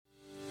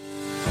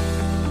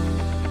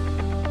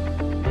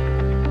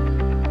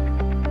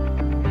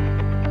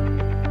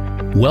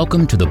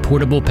Welcome to The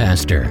Portable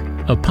Pastor,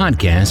 a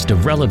podcast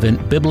of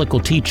relevant biblical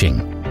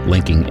teaching,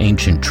 linking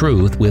ancient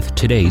truth with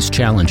today's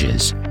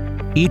challenges.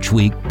 Each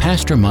week,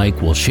 Pastor Mike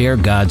will share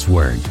God's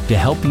Word to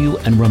help you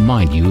and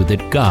remind you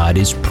that God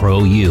is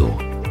pro-you.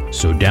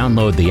 So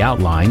download the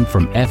outline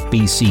from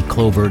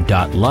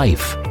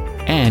fbcclover.life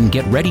and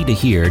get ready to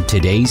hear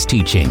today's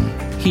teaching.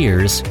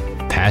 Here's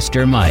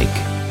Pastor Mike.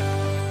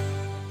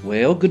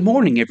 Well, good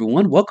morning,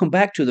 everyone. Welcome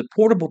back to the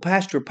Portable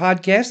Pastor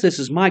Podcast. This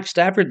is Mike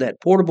Stafford, that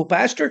Portable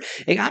Pastor,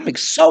 and I'm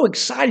so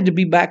excited to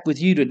be back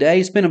with you today.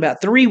 It's been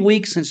about 3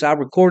 weeks since I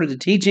recorded the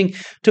teaching,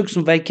 took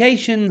some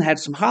vacation, had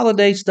some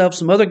holiday stuff.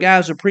 Some other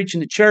guys are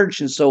preaching at church,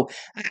 and so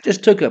I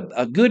just took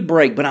a good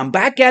break, but I'm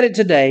back at it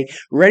today,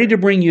 ready to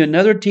bring you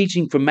another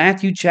teaching from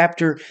Matthew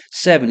chapter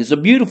 7. It's a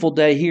beautiful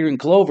day here in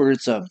Clover.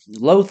 It's a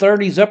low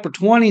 30s, upper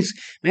 20s.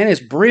 Man,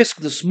 it's brisk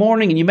this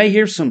morning, and you may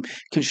hear some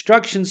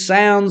construction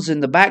sounds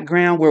in the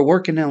background. We're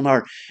working on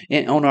our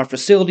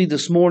facility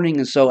this morning,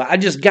 and so I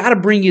just got to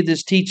bring you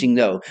this teaching,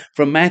 though,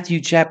 from Matthew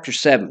chapter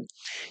 7.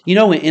 You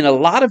know, in a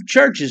lot of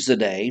churches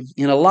today,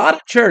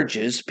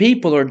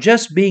 people are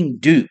just being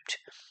duped.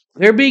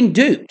 They're being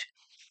duped.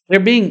 They're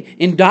being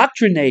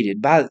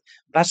indoctrinated by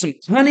some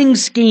cunning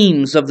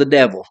schemes of the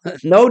devil.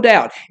 No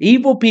doubt,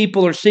 evil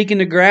people are seeking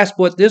to grasp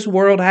what this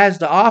world has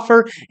to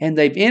offer, and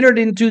they've entered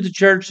into the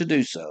church to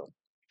do so.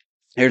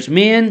 There's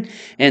men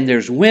and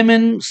there's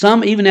women,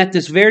 some even at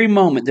this very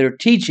moment, they're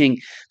teaching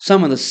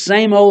some of the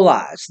same old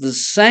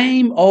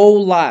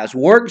lies,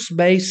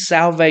 works-based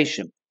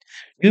salvation.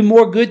 Do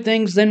more good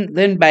things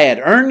than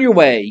bad. Earn your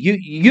way.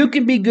 You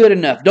can be good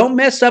enough. Don't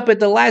mess up at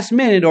the last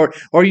minute or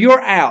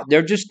you're out.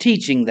 They're just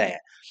teaching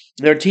that.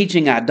 They're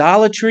teaching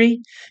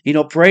idolatry.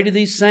 Pray to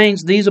these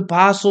saints, these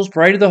apostles,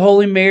 pray to the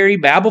Holy Mary,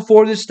 bow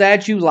before this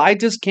statue, light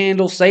this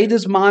candle, say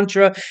this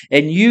mantra,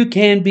 and you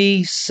can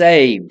be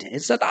saved.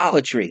 It's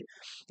idolatry.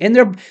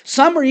 And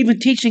some are even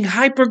teaching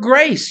hyper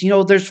grace.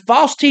 There's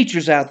false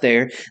teachers out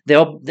there.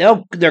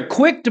 They're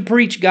quick to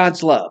preach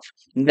God's love.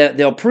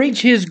 They'll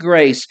preach His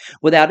grace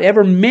without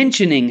ever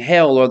mentioning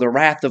hell or the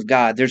wrath of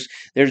God.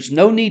 There's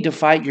no need to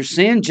fight your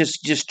sin.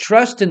 Just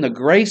trust in the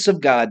grace of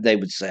God, they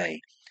would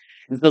say.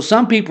 And so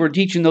some people are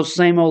teaching those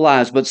same old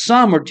lies, but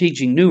some are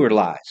teaching newer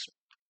lies.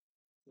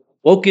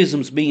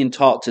 Wokeism's being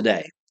taught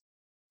today.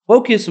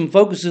 Wokeism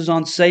focuses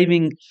on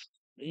saving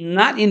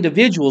not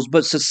individuals,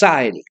 but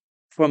society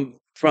from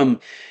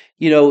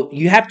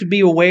you have to be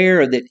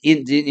aware that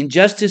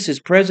injustice is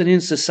present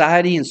in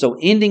society, and so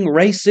ending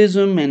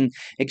racism and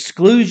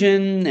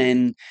exclusion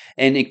and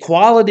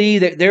equality,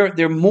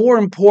 they're more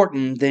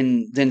important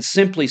than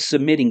simply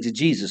submitting to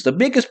Jesus. The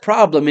biggest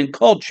problem in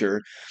culture,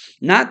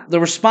 not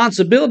the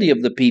responsibility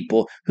of the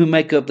people who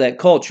make up that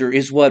culture,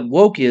 is what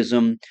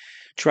wokeism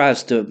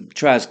tries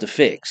to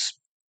fix.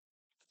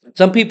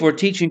 Some people are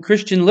teaching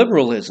Christian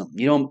liberalism.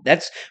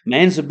 That's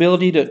man's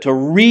ability to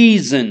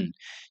reason.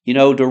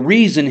 To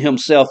reason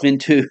himself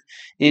into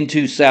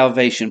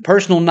salvation.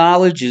 Personal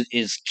knowledge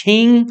is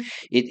king.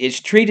 It's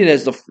treated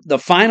as the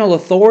final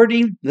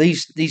authority.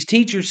 These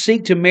teachers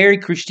seek to marry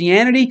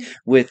Christianity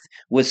with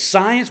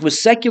science, with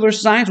secular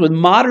science, with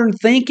modern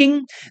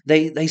thinking.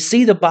 They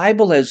see the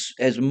Bible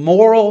as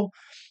moral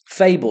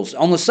fables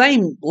on the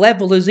same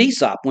level as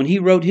Aesop when he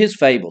wrote his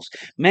fables.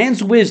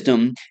 Man's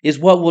wisdom is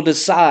what will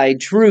decide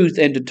truth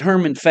and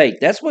determine fate.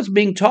 That's what's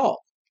being taught.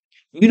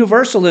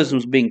 Universalism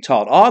is being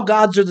taught. All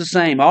gods are the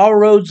same. All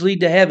roads lead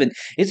to heaven.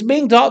 It's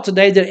being taught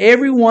today that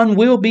everyone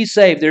will be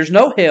saved. There's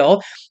no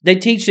hell. They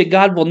teach that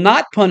God will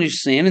not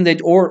punish sin,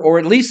 and or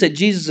at least that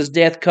Jesus'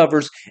 death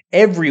covers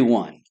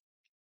everyone.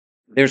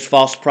 There's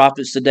false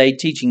prophets today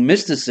teaching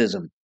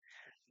mysticism.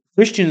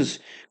 Christians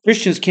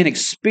can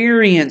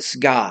experience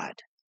God.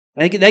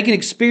 They can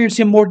experience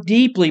Him more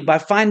deeply by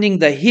finding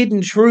the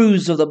hidden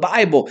truths of the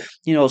Bible.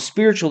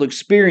 Spiritual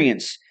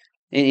experience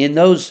in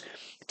those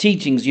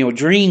teachings.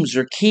 Dreams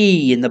are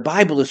key, and the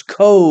Bible is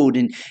code,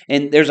 and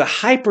there's a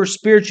hyper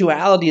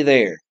spirituality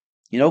there.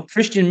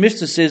 Christian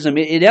mysticism,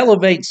 it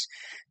elevates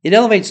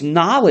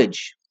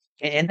knowledge,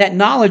 and that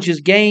knowledge is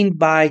gained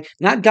by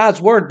not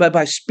God's word, but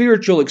by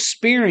spiritual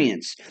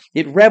experience.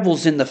 It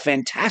revels in the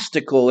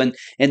fantastical and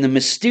the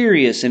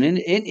mysterious, and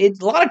a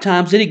lot of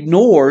times it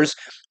ignores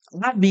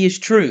obvious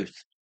truth,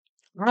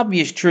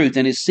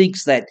 and it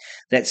seeks that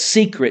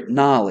secret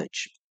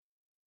knowledge.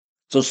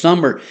 So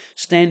some are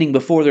standing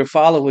before their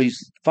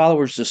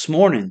followers this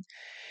morning,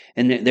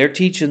 and they're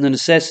teaching the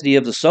necessity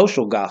of the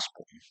social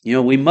gospel.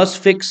 We must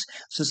fix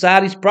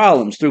society's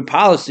problems through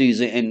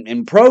policies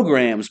and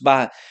programs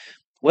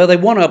they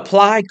want to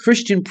apply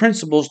Christian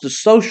principles to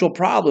social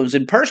problems,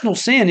 and personal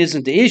sin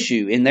isn't the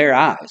issue in their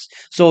eyes.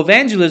 So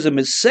evangelism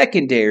is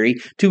secondary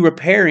to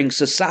repairing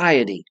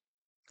society.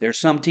 There's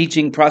some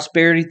teaching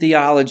prosperity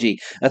theology,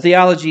 a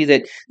theology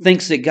that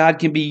thinks that God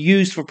can be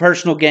used for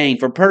personal gain,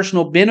 for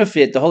personal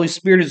benefit. The Holy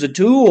Spirit is a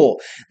tool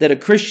that a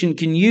Christian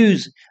can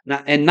use,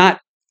 and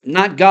not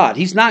God.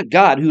 He's not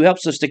God who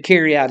helps us to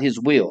carry out His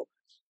will.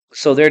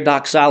 So their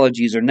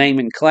doxologies are name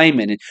and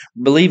claim it, and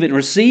believe it and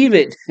receive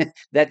it.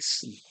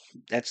 That's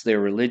their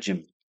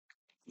religion.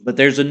 But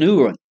there's a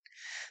new one.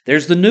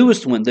 There's the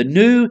newest one, the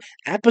New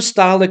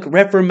Apostolic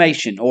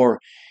Reformation, or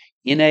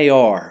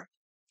NAR.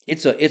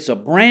 It's a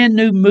brand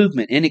new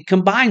movement, and it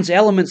combines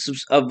elements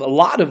of a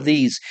lot of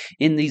these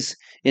in this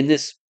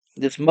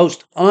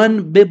most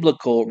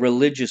unbiblical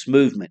religious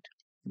movement.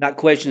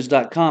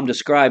 Questions.com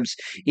describes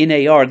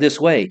NAR this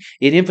way: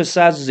 it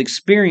emphasizes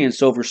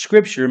experience over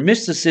scripture,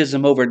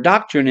 mysticism over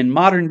doctrine, and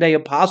modern day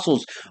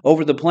apostles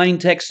over the plain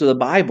text of the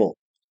Bible.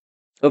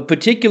 Of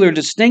particular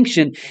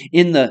distinction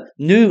in the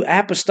New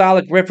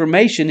Apostolic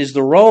Reformation is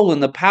the role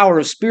and the power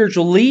of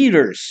spiritual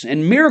leaders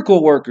and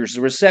miracle workers,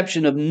 the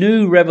reception of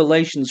new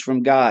revelations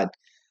from God.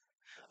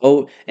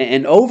 Oh,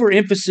 and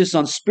overemphasis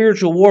on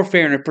spiritual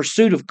warfare and a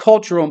pursuit of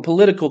cultural and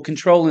political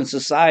control in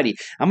society.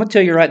 I'm going to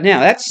tell you right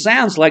now, that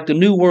sounds like the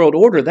New World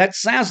Order. That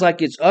sounds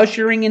like it's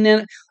ushering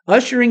in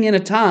a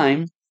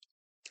time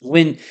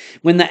when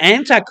the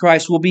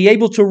Antichrist will be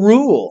able to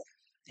rule.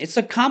 It's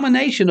a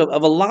combination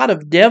of a lot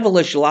of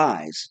devilish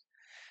lies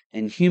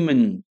and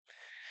human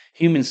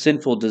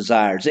sinful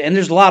desires. And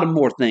there's a lot of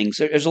more things.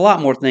 There's a lot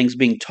more things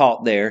being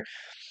taught there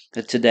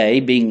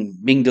today,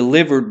 being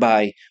delivered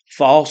by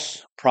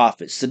false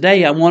prophets.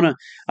 Today I want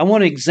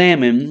to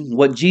examine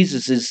what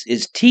Jesus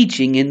is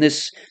teaching in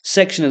this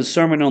section of the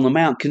Sermon on the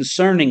Mount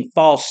concerning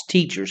false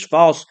teachers,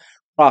 false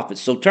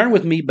prophets. So turn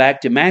with me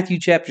back to Matthew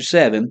chapter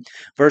 7,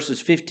 verses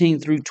 15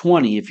 through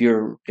 20. If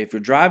you're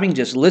driving,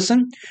 just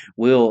listen.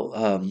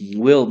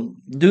 We'll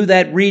do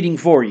that reading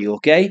for you,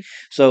 okay?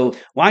 So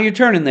while you're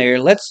turning there,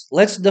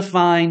 let's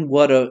define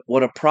what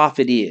a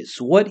prophet is.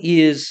 What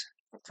is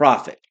a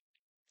prophet?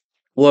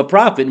 Well, a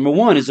prophet, number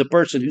one, is a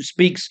person who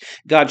speaks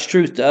God's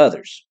truth to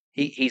others.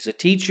 He's a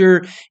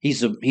teacher.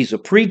 He's a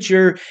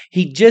preacher.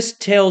 He just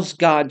tells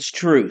God's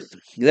truth.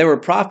 There were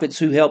prophets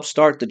who helped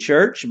start the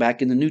church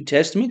back in the New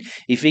Testament.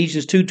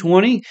 Ephesians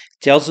 2:20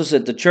 tells us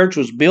that the church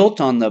was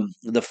built on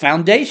the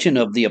foundation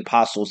of the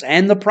apostles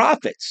and the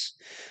prophets.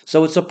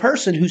 So it's a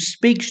person who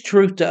speaks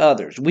truth to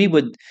others. We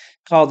would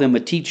call them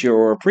a teacher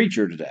or a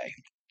preacher today.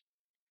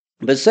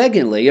 But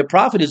secondly, a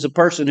prophet is a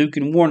person who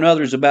can warn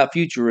others about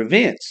future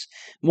events.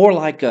 More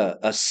like a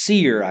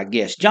seer, I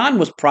guess. John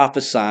was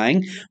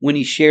prophesying when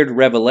he shared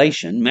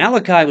revelation.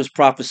 Malachi was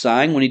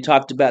prophesying when he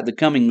talked about the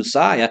coming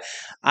Messiah.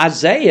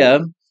 Isaiah,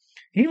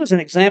 he was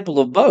an example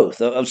of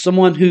both, of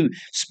someone who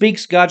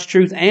speaks God's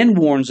truth and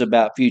warns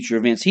about future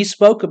events. He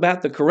spoke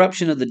about the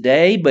corruption of the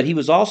day, but he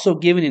was also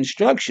given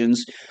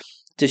instructions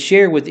to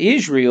share with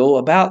Israel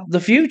about the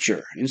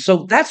future. And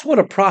so that's what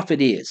a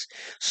prophet is.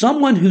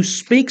 Someone who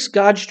speaks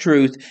God's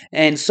truth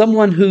and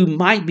someone who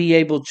might be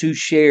able to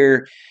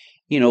share,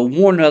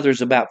 warn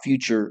others about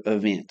future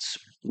events.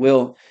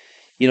 Well,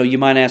 you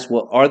might ask,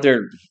 well, are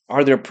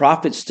there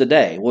prophets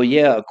today? Well,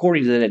 yeah,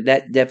 according to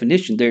that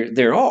definition,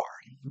 there are.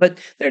 But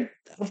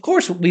of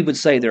course, we would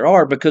say there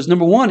are, because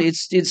number one,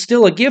 it's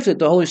still a gift that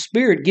the Holy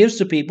Spirit gives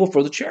to people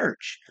for the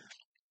church.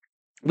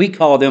 We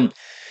call them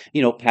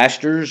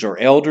pastors or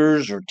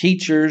elders or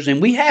teachers, and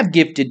we have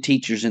gifted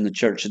teachers in the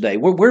church today.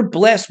 We're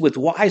blessed with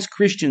wise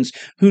Christians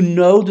who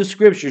know the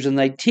scriptures, and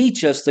they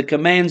teach us the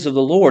commands of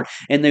the Lord,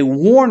 and they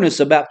warn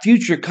us about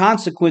future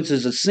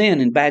consequences of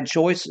sin and bad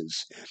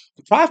choices.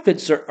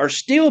 Prophets are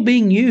still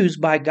being used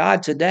by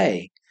God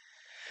today.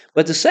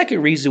 But the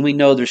second reason we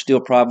know there's still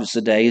prophets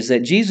today is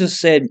that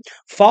Jesus said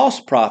false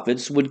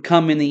prophets would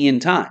come in the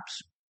end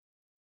times.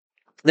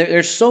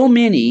 There's so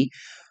many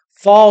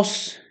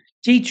false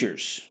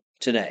teachers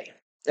today.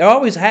 There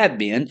always have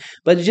been,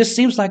 but it just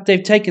seems like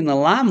they've taken the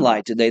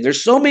limelight today.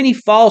 There's so many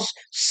false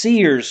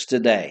seers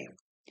today.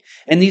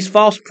 And these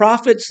false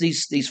prophets,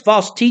 these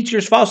false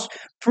teachers, false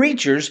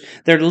preachers,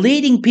 they're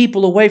leading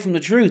people away from the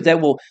truth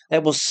that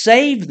will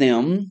save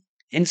them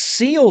and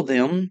seal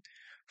them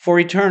for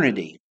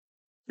eternity.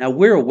 Now,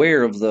 we're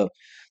aware of the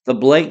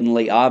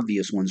blatantly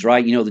obvious ones,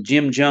 right? The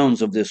Jim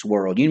Jones of this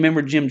world. You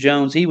remember Jim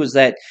Jones? He was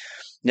that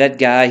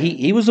guy.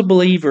 He was a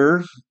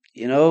believer,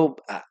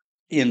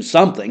 in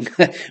something,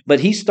 but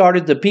he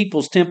started the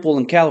People's Temple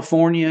in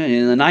California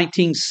in the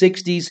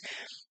 1960s.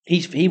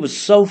 He was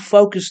so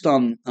focused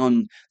on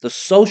the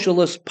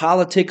socialist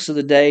politics of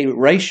the day,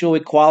 racial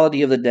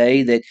equality of the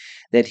day,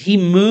 that he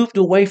moved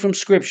away from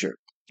Scripture,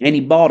 and he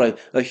bought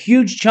a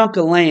huge chunk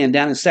of land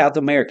down in South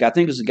America. I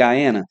think it was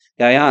Guyana,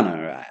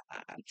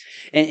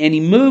 and he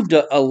moved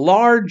a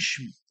large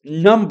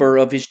number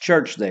of his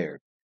church there,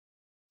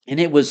 and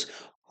it was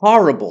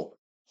horrible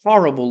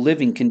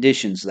living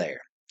conditions there.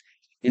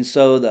 And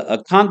so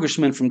a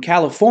congressman from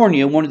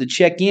California wanted to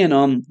check in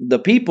on the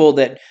people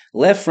that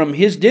left from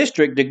his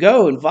district to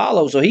go and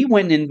follow. So he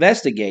went and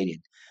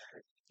investigated.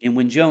 And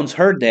when Jones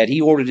heard that,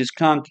 he ordered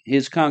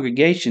his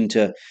congregation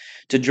to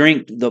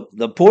drink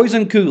the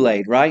poison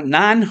Kool-Aid, right?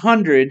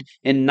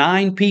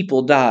 909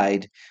 people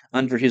died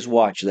under his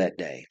watch that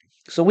day.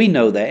 So we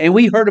know that. And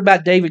we heard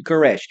about David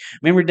Koresh.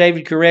 Remember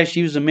David Koresh?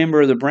 He was a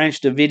member of the Branch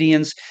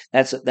Davidians.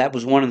 That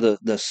was one of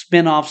the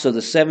spin-offs of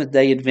the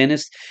Seventh-day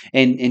Adventists.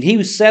 And he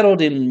was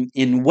settled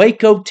in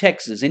Waco,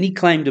 Texas. And he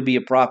claimed to be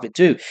a prophet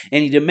too.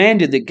 And he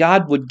demanded that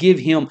God would give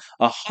him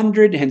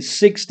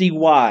 160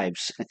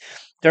 wives.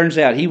 Turns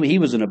out he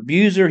was an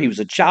abuser. He was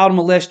a child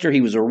molester.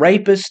 He was a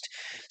rapist.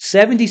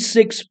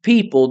 76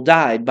 people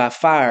died by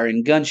fire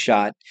and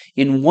gunshot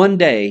in one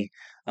day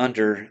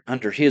under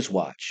his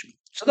watch.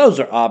 So those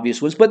are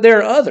obvious ones, but there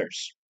are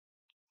others.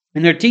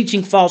 And they're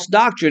teaching false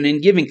doctrine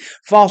and giving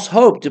false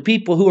hope to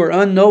people who are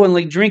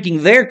unknowingly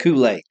drinking their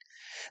Kool-Aid.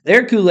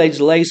 Their Kool-Aid's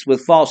laced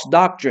with false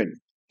doctrine.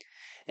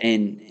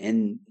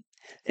 And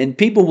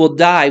people will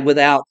die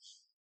without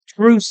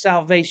true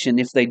salvation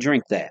if they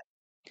drink that.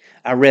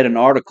 I read an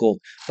article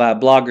by a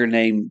blogger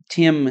named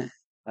Tim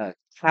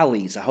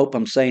Challies. I hope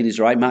I'm saying this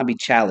right. It might be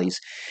Challies.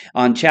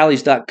 On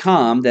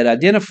Challies.com that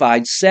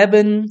identified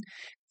 7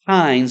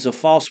 kinds of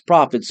false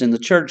prophets in the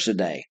church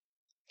today.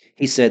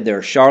 He said there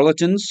are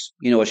charlatans.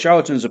 A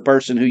charlatan is a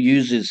person who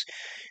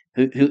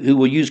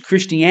will use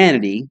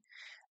Christianity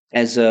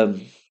as a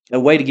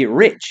way to get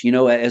rich,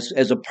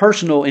 as a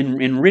personal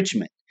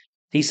enrichment.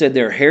 He said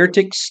there are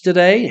heretics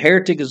today.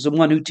 Heretic is the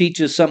one who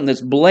teaches something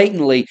that's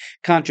blatantly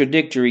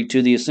contradictory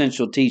to the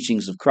essential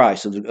teachings of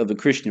Christ, of the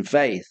Christian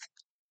faith.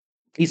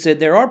 He said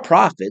there are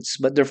prophets,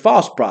 but they're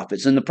false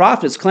prophets. And the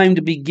prophets claim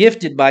to be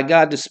gifted by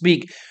God to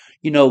speak,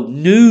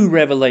 new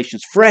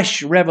revelations,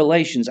 fresh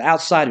revelations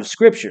outside of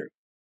Scripture.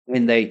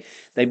 And they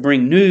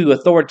bring new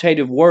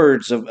authoritative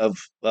words of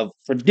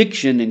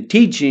prediction and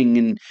teaching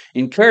and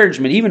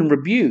encouragement, even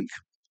rebuke.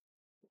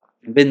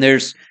 And then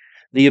there's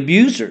the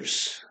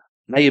abusers.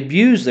 They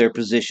abuse their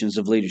positions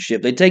of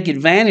leadership. They take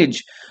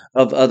advantage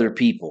of other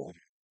people.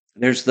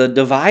 There's the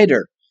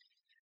divider.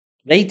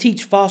 They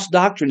teach false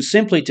doctrine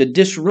simply to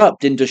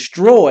disrupt and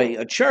destroy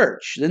a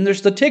church. Then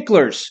there's the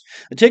ticklers.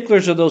 The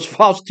ticklers are those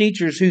false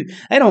teachers who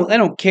they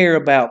don't care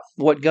about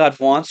what God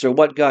wants or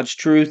what God's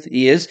truth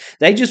is.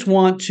 They just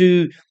want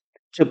to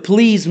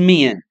please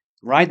men,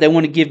 right? They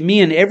want to give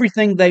men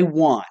everything they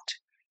want.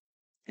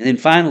 And then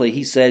finally,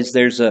 he says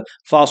there's a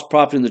false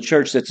prophet in the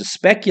church that's a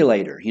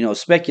speculator. A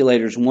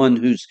speculator is one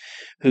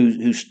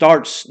who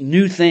starts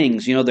new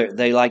things.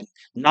 They like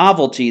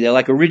novelty, they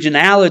like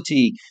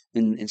originality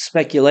and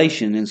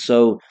speculation, and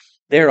so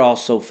they're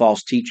also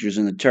false teachers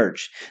in the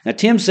church. Now,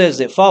 Tim says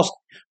that false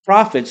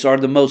prophets are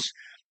the most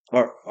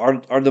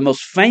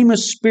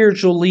famous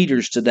spiritual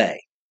leaders today.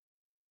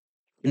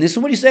 And this is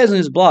what he says in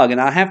his blog, and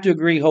I have to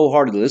agree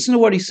wholeheartedly. Listen to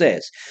what he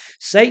says.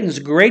 Satan's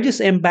greatest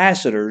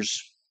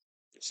ambassadors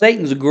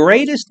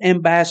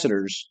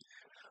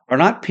are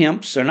not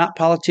pimps, they're not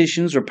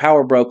politicians or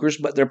power brokers,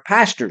 but they're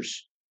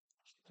pastors.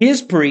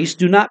 His priests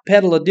do not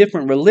peddle a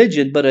different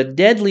religion, but a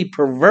deadly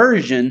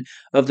perversion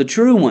of the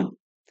true one.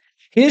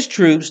 His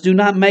troops do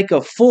not make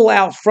a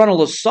full-out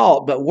frontal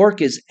assault, but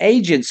work as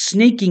agents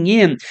sneaking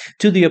in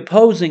to the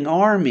opposing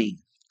army.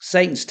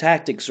 Satan's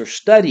tactics are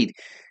studied,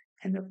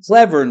 and they're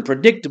clever and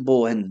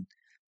predictable, and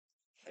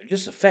they're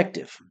just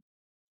effective.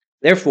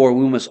 Therefore,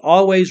 we must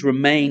always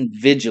remain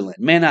vigilant.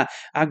 Man, I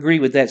agree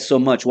with that so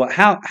much. Well,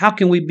 how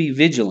can we be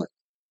vigilant?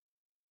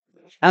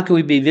 How can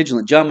we be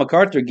vigilant? John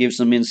MacArthur gives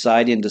some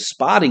insight into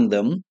spotting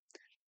them.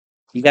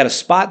 You got to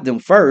spot them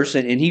first,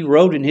 and he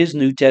wrote in his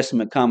New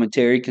Testament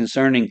commentary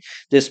concerning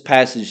this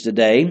passage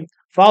today,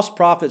 false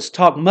prophets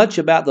talk much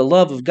about the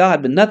love of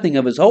God, but nothing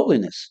of His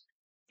holiness.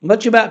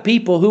 Much about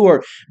people who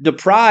are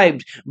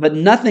deprived, but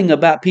nothing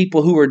about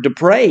people who are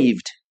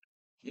depraved.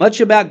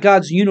 Much about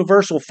God's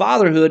universal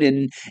fatherhood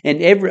and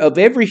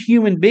every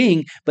human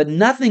being, but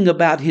nothing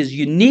about His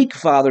unique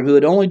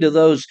fatherhood only to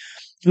those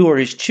who are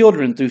His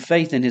children through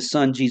faith in His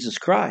Son, Jesus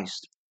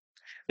Christ.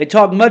 They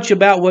talk much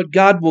about what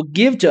God will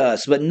give to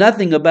us, but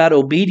nothing about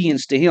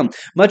obedience to Him.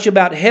 Much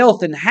about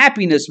health and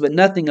happiness, but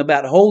nothing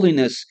about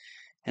holiness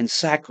and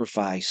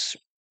sacrifice.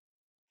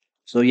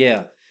 So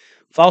yeah,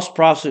 false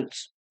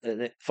prophets,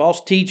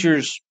 false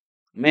teachers,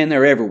 man,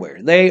 they're everywhere.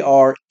 They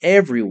are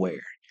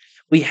everywhere.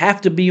 We have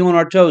to be on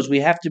our toes.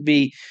 We have to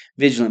be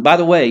vigilant. By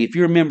the way, if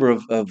you're a member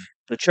of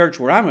the church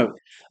where I'm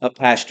a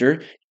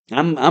pastor,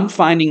 I'm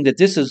finding that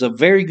this is a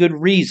very good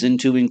reason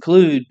to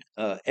include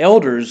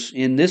elders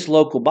in this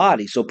local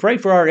body. So pray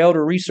for our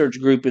elder research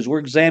group as we're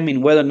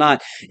examining whether or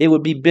not it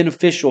would be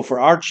beneficial for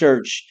our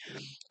church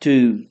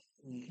to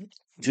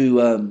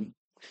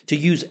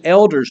use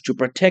elders to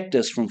protect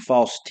us from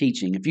false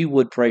teaching. If you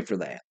would pray for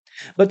that.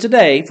 But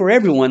today, for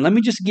everyone, let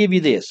me just give you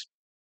this.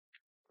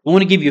 I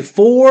want to give you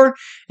 4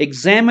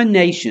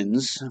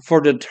 examinations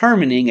for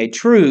determining a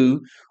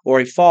true or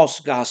a false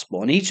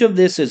gospel. And each of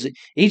these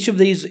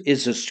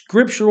is a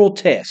scriptural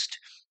test,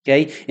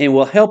 okay? And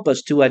will help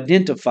us to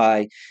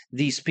identify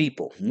these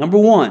people. Number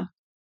 1,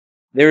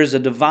 there is a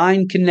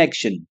divine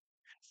connection.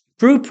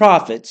 True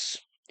prophets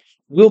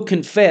will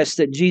confess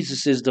that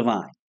Jesus is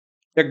divine.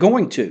 They're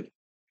going to.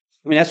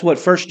 I mean, that's what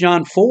 1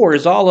 John 4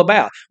 is all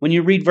about. When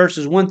you read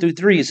verses 1 through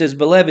 3, it says,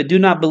 Beloved, do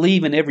not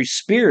believe in every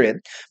spirit,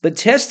 but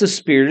test the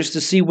spirits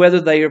to see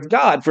whether they are of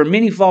God. For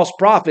many false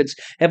prophets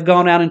have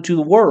gone out into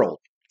the world.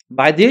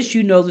 By this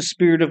you know the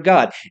Spirit of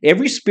God.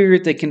 Every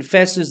spirit that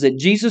confesses that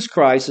Jesus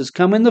Christ has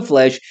come in the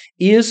flesh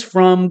is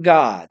from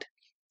God.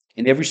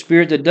 And every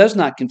spirit that does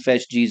not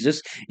confess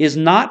Jesus is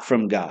not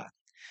from God.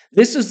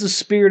 This is the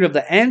spirit of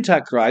the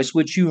Antichrist,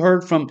 which you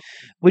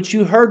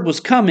heard was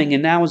coming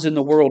and now is in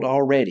the world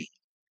already.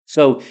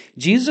 So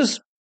Jesus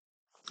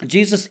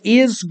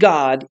is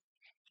God.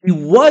 He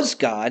was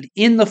God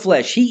in the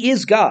flesh. He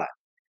is God.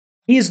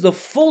 He is the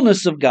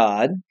fullness of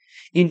God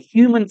in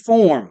human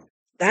form.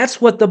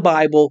 That's what the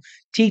Bible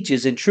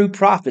teaches, and true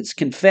prophets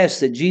confess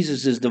that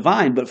Jesus is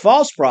divine. But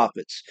false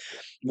prophets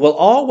will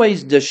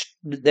always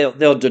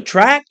they'll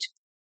detract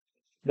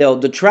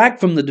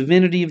from the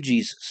divinity of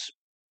Jesus.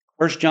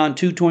 1 John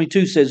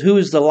 2:22 says, "Who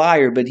is the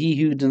liar but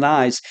he who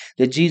denies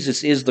that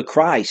Jesus is the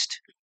Christ?"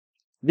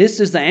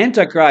 This is the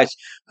Antichrist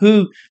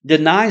who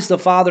denies the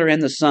Father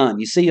and the Son.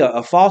 You see,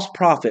 a false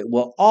prophet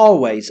will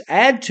always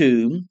add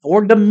to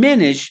or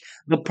diminish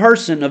the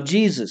person of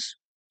Jesus.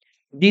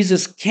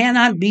 Jesus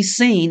cannot be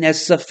seen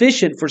as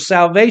sufficient for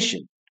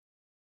salvation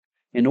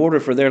in order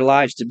for their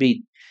lives to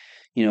be,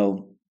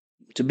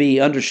 to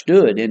be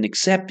understood and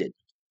accepted.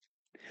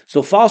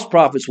 So false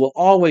prophets will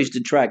always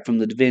detract from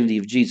the divinity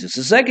of Jesus.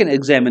 The second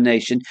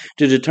examination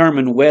to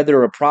determine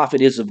whether a prophet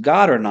is of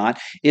God or not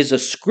is a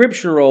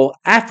scriptural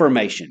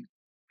affirmation.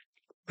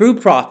 True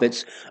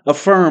prophets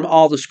affirm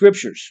all the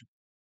scriptures.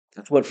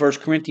 That's what 1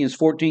 Corinthians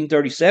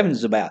 14:37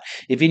 is about.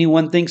 If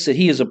anyone thinks that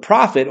he is a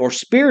prophet or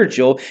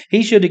spiritual,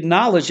 he should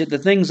acknowledge that the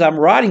things I'm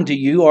writing to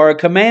you are a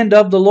command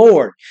of the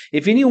Lord.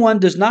 If anyone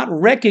does not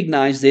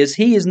recognize this,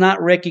 he is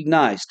not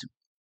recognized.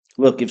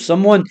 Look, if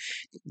someone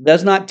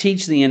does not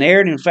teach the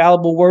inerrant,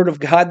 infallible word of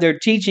God, their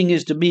teaching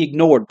is to be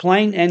ignored.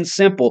 Plain and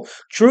simple.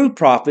 True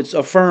prophets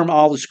affirm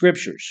all the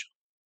scriptures.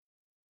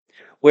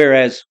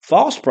 Whereas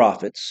false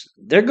prophets,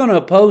 they're going to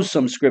oppose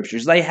some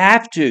scriptures. They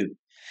have to.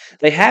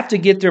 They have to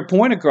get their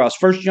point across.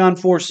 1 John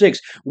 4:6.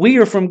 We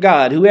are from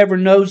God. Whoever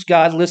knows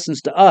God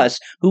listens to us.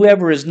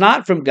 Whoever is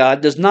not from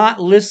God does not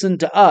listen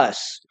to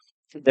us.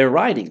 Their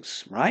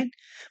writings, right?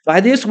 By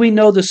this we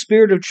know the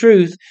spirit of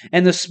truth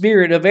and the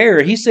spirit of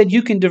error. He said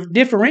you can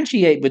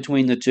differentiate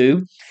between the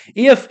two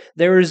if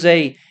there is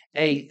a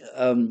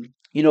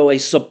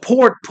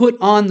support put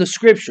on the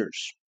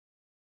scriptures.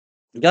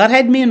 God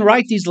had men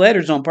write these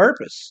letters on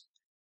purpose.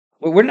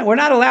 We're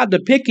not allowed to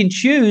pick and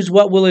choose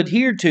what we'll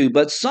adhere to,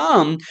 but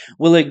some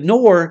will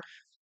ignore.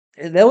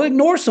 They'll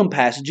ignore some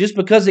passages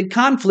because it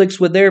conflicts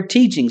with their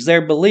teachings,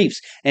 their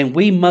beliefs, and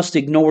we must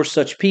ignore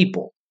such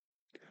people.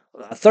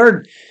 A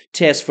third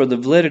test for the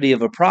validity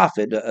of a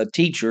prophet, a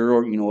teacher,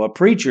 or a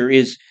preacher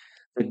is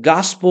the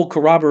gospel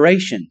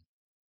corroboration.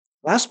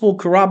 Gospel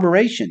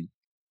corroboration.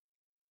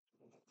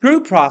 True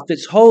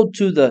prophets hold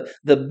to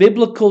the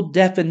biblical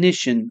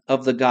definition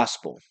of the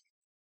gospel.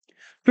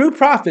 True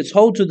prophets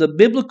hold to the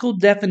biblical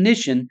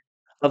definition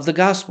of the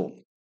gospel.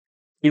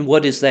 And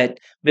what is that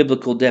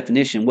biblical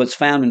definition? What's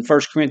found in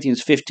 1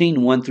 Corinthians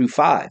 15, 1 through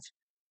 5.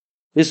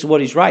 This is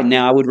what he's writing.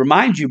 Now, I would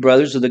remind you,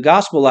 brothers, of the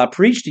gospel I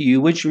preached to you,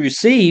 which you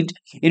received,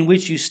 in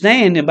which you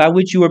stand, and by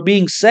which you are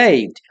being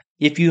saved,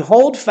 if you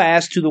hold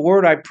fast to the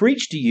word I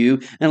preached to you,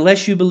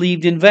 unless you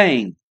believed in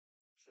vain.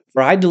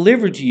 For I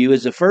delivered to you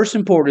as of first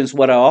importance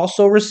what I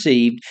also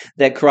received,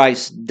 that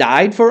Christ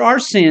died for our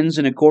sins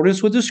in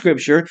accordance with the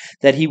Scripture,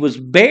 that he was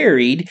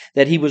buried,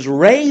 that he was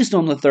raised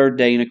on the third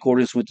day in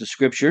accordance with the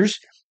Scriptures,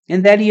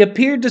 and that he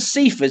appeared to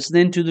Cephas,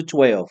 then to the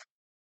 12.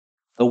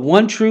 The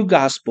one true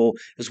gospel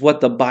is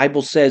what the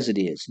Bible says it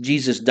is.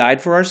 Jesus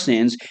died for our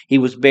sins, he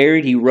was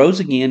buried, he rose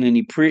again, and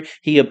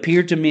he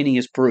appeared to many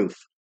as proof.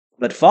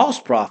 But false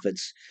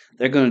prophets,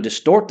 they're going to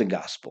distort the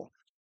gospel.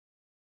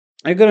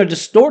 They're going to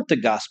distort the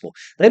gospel.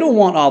 They don't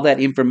want all that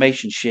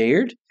information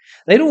shared.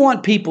 They don't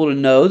want people to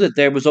know that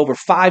there was over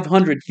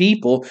 500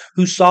 people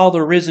who saw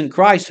the risen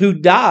Christ, who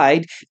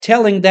died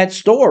telling that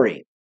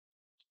story.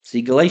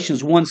 See,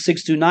 Galatians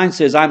 1:6-9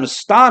 says, I'm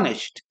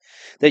astonished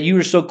that you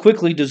are so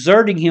quickly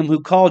deserting him who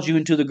called you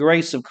into the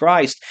grace of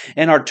Christ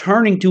and are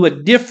turning to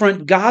a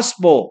different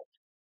gospel.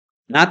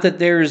 Not that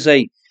there's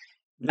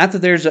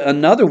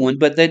another one,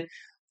 but that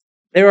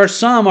there are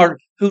some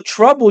who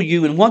trouble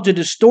you and want to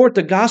distort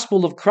the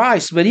gospel of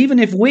Christ. But even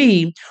if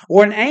we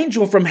or an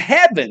angel from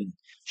heaven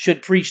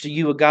should preach to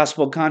you a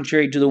gospel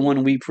contrary to the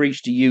one we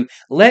preach to you,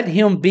 let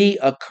him be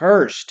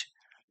accursed.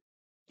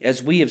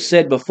 As we have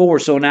said before,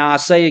 so now I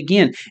say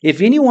again,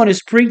 if anyone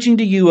is preaching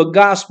to you a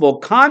gospel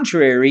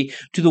contrary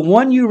to the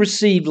one you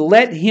received,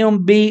 let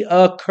him be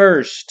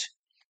accursed.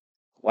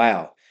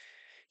 Wow.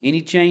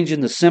 Any change in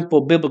the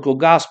simple biblical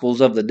gospel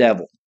is of the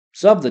devil.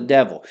 It's of the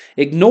devil.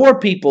 Ignore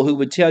people who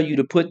would tell you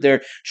to put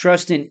their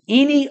trust in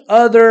any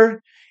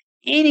other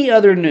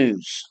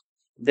news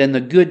than the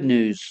good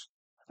news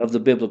of the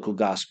biblical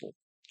gospel.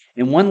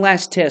 And one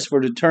last test for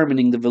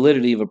determining the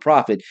validity of a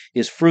prophet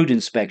is fruit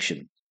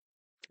inspection.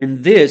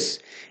 And this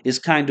is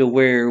kind of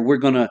where we're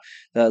going to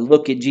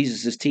look at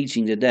Jesus'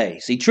 teaching today.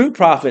 See, true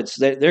prophets,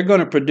 they're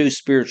going to produce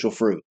spiritual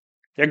fruit.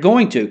 They're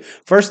going to.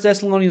 1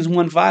 Thessalonians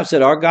 1:5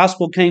 said, our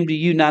gospel came to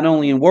you not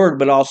only in word,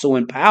 but also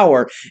in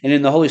power and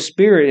in the Holy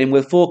Spirit and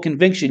with full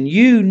conviction.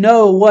 You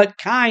know what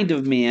kind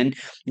of men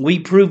we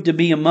proved to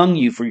be among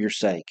you for your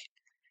sake.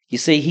 You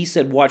see, he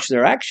said, watch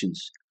their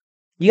actions.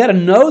 You got to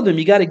know them.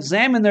 You got to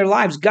examine their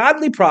lives.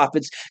 Godly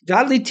prophets,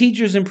 godly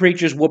teachers and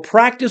preachers will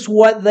practice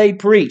what they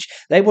preach.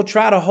 They will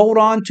try to hold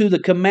on to the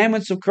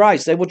commandments of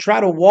Christ. They will try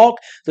to walk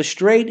the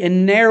straight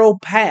and narrow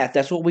path.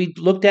 That's what we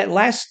looked at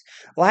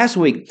last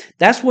week.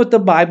 That's what the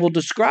Bible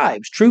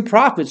describes. True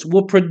prophets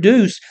will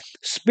produce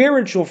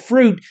spiritual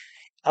fruit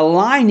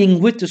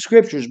aligning with the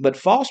scriptures, but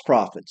false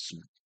prophets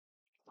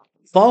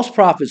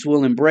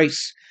will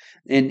embrace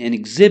and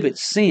exhibit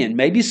sin,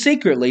 maybe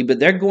secretly, but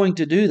they're going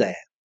to do that.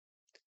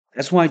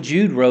 That's why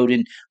Jude wrote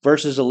in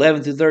verses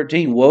 11 through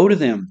 13, "Woe to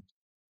them,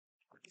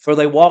 for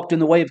they walked in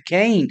the way of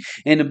Cain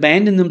and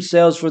abandoned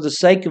themselves for the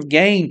sake of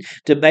gain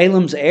to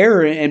Balaam's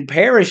error and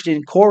perished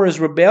in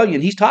Korah's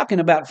rebellion." He's talking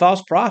about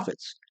false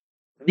prophets.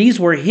 These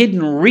were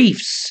hidden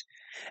reefs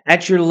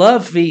at your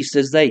love feast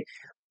as they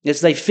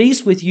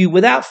feast with you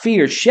without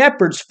fear,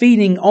 shepherds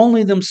feeding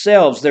only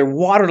themselves, their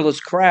waterless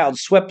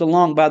crowds swept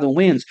along by the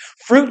winds,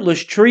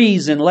 fruitless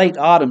trees in late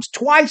autumns,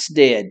 twice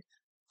dead,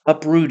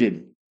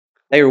 uprooted.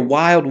 They are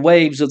wild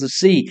waves of the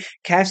sea,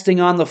 casting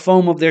on the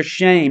foam of their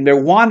shame. They're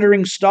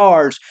wandering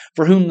stars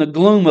for whom the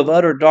gloom of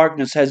utter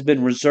darkness has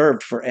been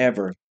reserved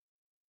forever.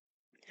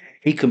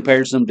 He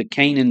compares them to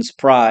Canaan's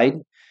pride,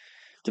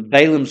 to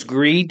Balaam's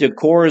greed, to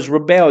Korah's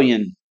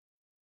rebellion.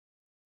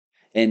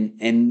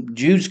 And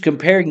Jude's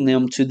comparing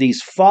them to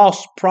these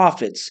false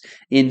prophets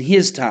in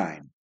his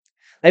time.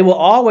 They will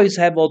always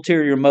have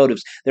ulterior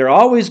motives. They're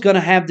always going to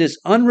have this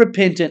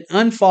unrepentant,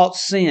 unfought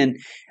sin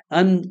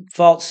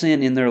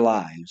in their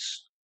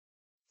lives.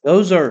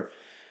 Those are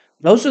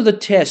the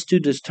tests to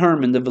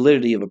determine the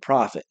validity of a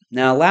prophet.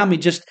 Now, allow me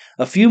just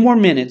a few more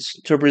minutes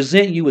to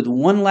present you with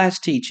one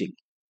last teaching.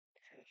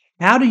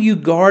 How do you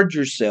guard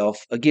yourself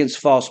against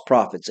false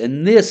prophets?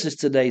 And this is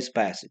today's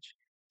passage.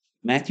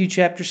 Matthew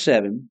chapter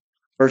 7,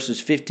 verses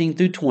 15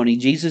 through 20.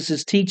 Jesus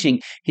is teaching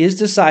his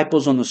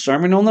disciples on the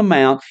Sermon on the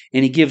Mount,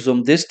 and he gives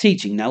them this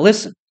teaching. Now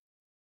listen.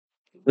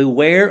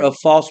 Beware of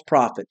false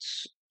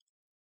prophets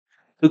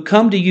who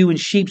come to you in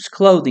sheep's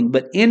clothing,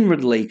 but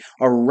inwardly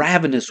are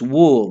ravenous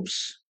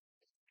wolves.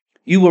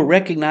 You will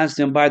recognize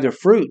them by their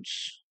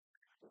fruits.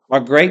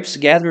 Are grapes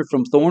gathered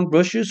from thorn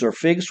bushes or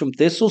figs from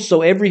thistles?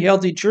 So every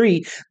healthy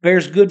tree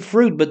bears good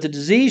fruit, but the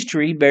diseased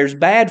tree bears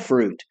bad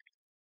fruit.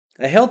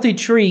 A healthy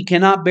tree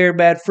cannot bear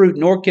bad fruit,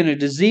 nor can a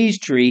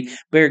diseased tree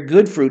bear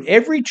good fruit.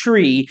 Every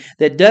tree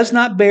that does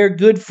not bear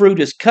good fruit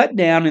is cut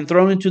down and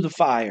thrown into the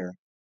fire.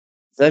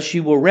 Thus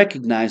you will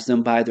recognize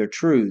them by their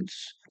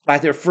fruits. By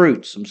their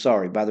fruits.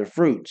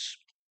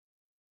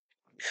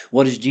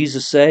 What does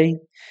Jesus say?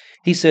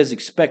 He says,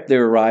 expect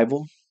their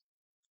arrival.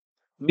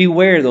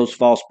 Beware those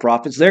false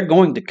prophets. They're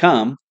going to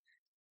come.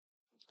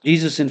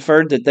 Jesus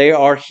inferred that they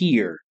are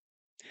here.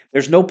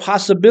 There's no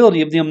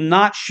possibility of them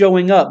not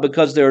showing up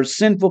because there are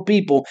sinful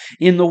people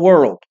in the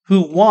world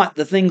who want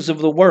the things of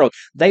the world.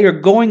 They are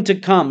going to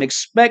come.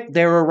 Expect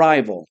their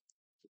arrival.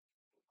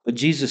 But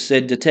Jesus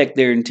said, detect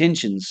their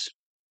intentions.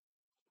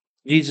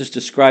 Jesus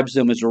describes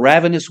them as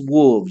ravenous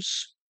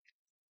wolves.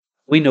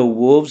 We know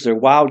wolves, they're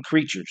wild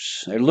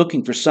creatures. They're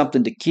looking for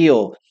something to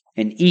kill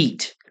and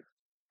eat.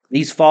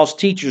 These false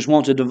teachers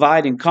want to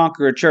divide and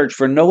conquer a church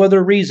for no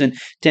other reason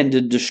than to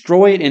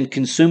destroy it and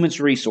consume its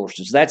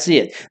resources. That's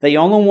it. They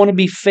only want to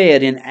be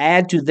fed and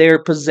add to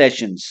their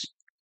possessions.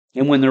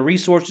 And when the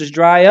resources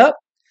dry up,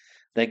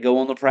 they go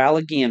on the prowl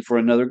again for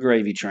another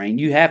gravy train.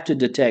 You have to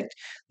detect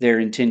their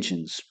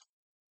intentions.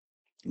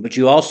 But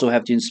you also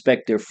have to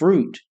inspect their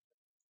fruit.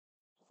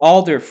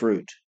 All their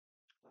fruit.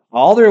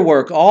 All their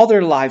work. All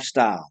their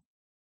lifestyle.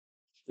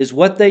 Is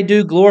what they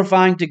do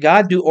glorifying to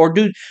God?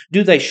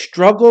 Do they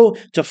struggle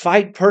to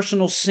fight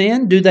personal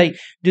sin? Do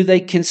they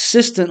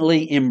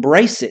consistently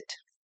embrace it?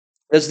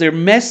 Does their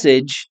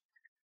message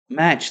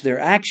match their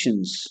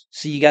actions?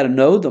 See, you got to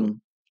know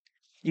them.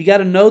 You got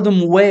to know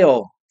them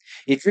well.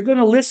 If you're going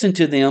to listen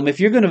to them, if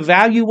you're going to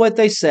value what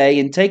they say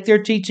and take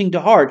their teaching to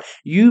heart,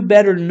 you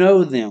better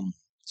know them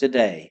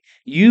today.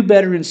 You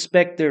better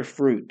inspect their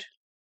fruit.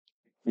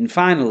 And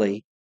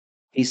finally,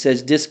 he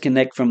says,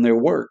 disconnect from their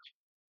work.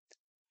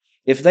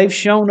 If they've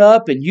shown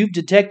up and you've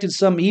detected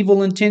some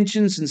evil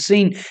intentions and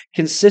seen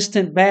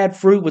consistent bad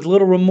fruit with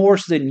little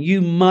remorse, then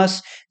you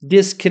must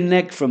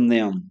disconnect from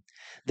them.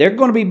 They're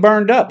going to be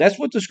burned up. That's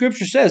what the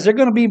scripture says. They're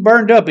going to be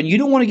burned up, and you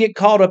don't want to get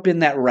caught up in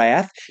that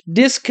wrath.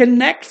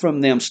 Disconnect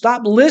from them.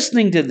 Stop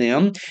listening to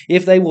them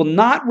if they will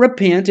not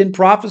repent and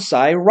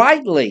prophesy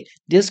rightly.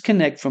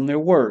 Disconnect from their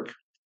work.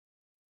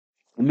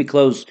 Let me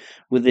close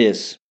with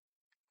this.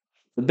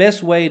 The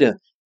best way to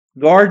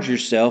guard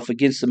yourself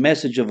against the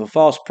message of a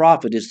false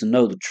prophet is to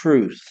know the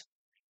truth.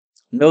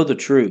 Know the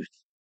truth.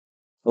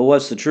 Well,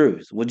 what's the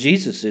truth? Well,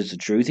 Jesus is the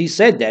truth. He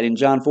said that in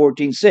John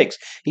 14:6.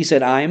 He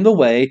said, I am the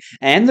way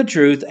and the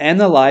truth and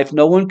the life.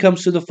 No one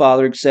comes to the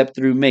Father except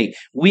through me.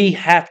 We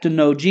have to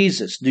know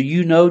Jesus. Do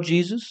you know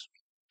Jesus?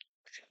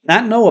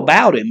 Not know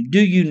about him.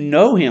 Do you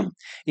know him?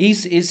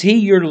 Is he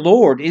your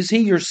Lord? Is he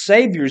your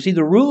Savior? Is he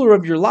the ruler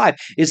of your life?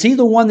 Is he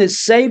the one that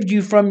saved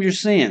you from your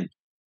sin?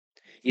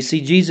 You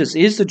see, Jesus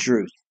is the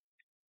truth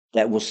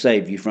that will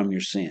save you from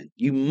your sin.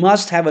 You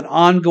must have an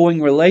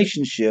ongoing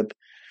relationship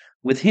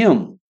with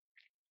him.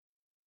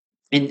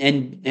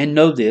 And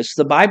know this,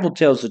 the Bible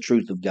tells the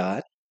truth of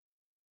God.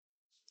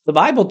 The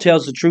Bible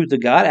tells the truth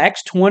of God.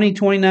 Acts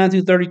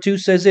 20:29-32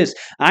 says this,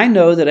 I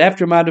know that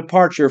after my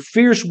departure,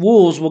 fierce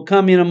wolves will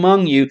come in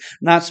among you,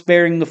 not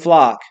sparing the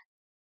flock.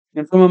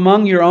 And from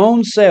among your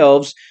own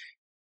selves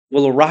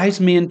will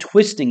arise men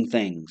twisting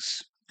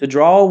things to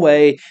draw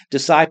away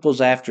disciples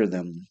after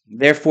them.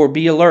 Therefore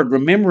be alert,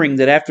 remembering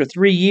that after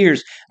 3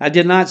 years I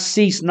did not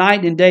cease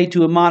night and day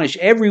to admonish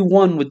every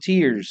one with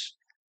tears.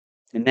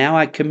 And now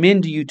I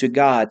commend you to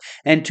God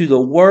and to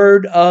the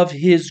word of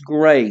his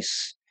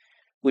grace,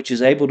 which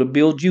is able to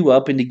build you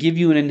up and to give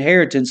you an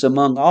inheritance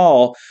among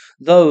all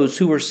those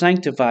who are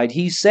sanctified.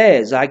 He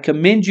says, I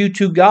commend you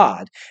to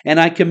God and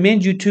I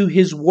commend you to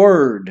his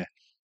word.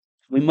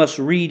 We must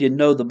read and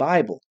know the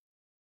Bible.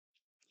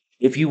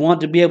 If you want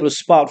to be able to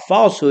spot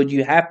falsehood,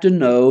 you have to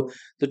know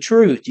the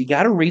truth. You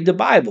got to read the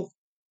Bible.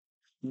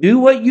 Do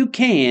what you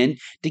can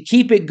to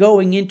keep it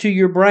going into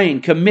your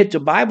brain. Commit to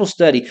Bible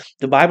study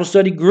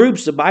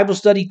groups, the Bible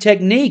study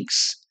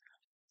techniques.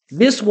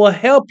 This will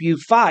help you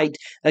fight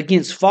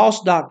against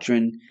false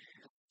doctrine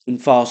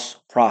and false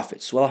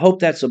prophets. Well, I hope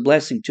that's a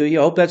blessing to you.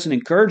 I hope that's an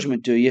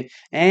encouragement to you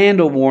and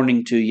a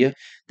warning to you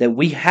that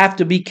we have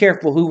to be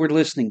careful who we're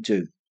listening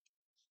to.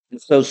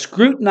 And so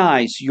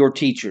scrutinize your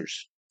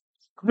teachers.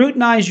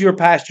 Scrutinize your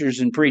pastors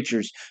and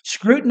preachers.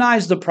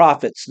 Scrutinize the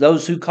prophets,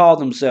 those who call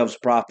themselves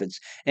prophets,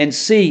 and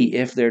see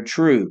if they're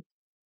true.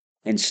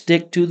 And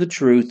stick to the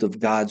truth of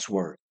God's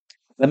word.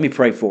 Let me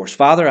pray for us.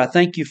 Father, I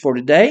thank you for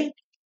today.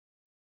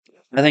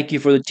 I thank you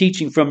for the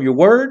teaching from your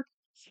word.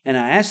 And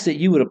I ask that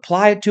you would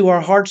apply it to our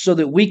hearts so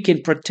that we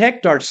can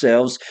protect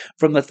ourselves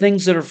from the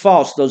things that are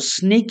false, those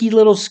sneaky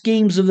little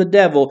schemes of the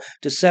devil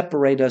to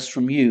separate us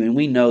from you. And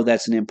we know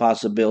that's an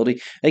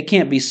impossibility. They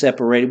can't be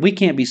separated. We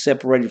can't be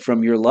separated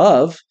from your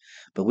love,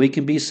 but we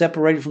can be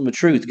separated from the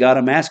truth. God,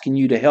 I'm asking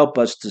you to help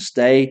us to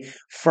stay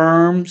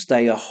firm,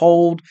 stay a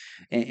hold,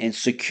 and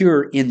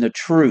secure in the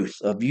truth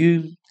of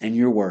you and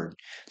your word.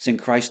 It's in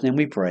Christ's name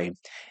we pray.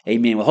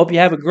 Amen. Well, hope you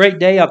have a great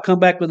day. I'll come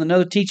back with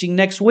another teaching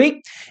next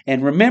week.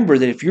 And remember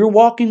that if you're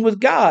walking with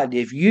God,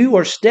 if you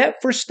are step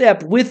for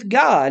step with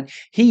God,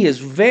 He is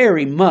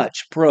very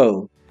much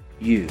pro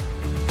you.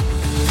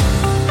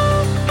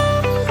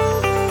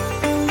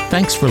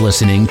 Thanks for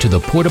listening to the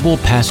Portable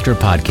Pastor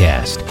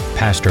Podcast.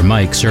 Pastor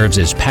Mike serves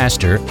as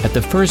pastor at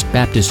the First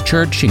Baptist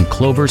Church in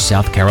Clover,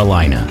 South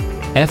Carolina.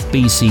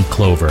 FBC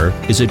Clover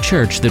is a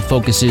church that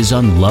focuses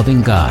on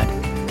loving God,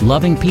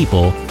 loving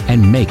people,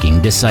 and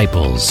making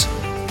disciples.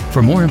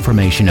 For more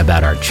information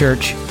about our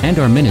church and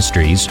our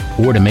ministries,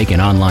 or to make an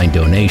online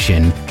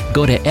donation,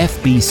 go to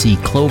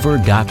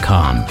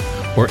fbcclover.com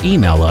or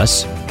email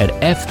us at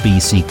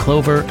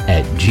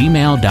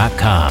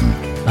fbcclover@gmail.com.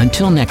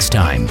 Until next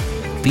time,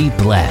 be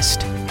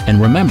blessed,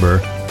 and remember,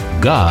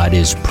 God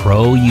is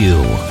pro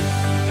you.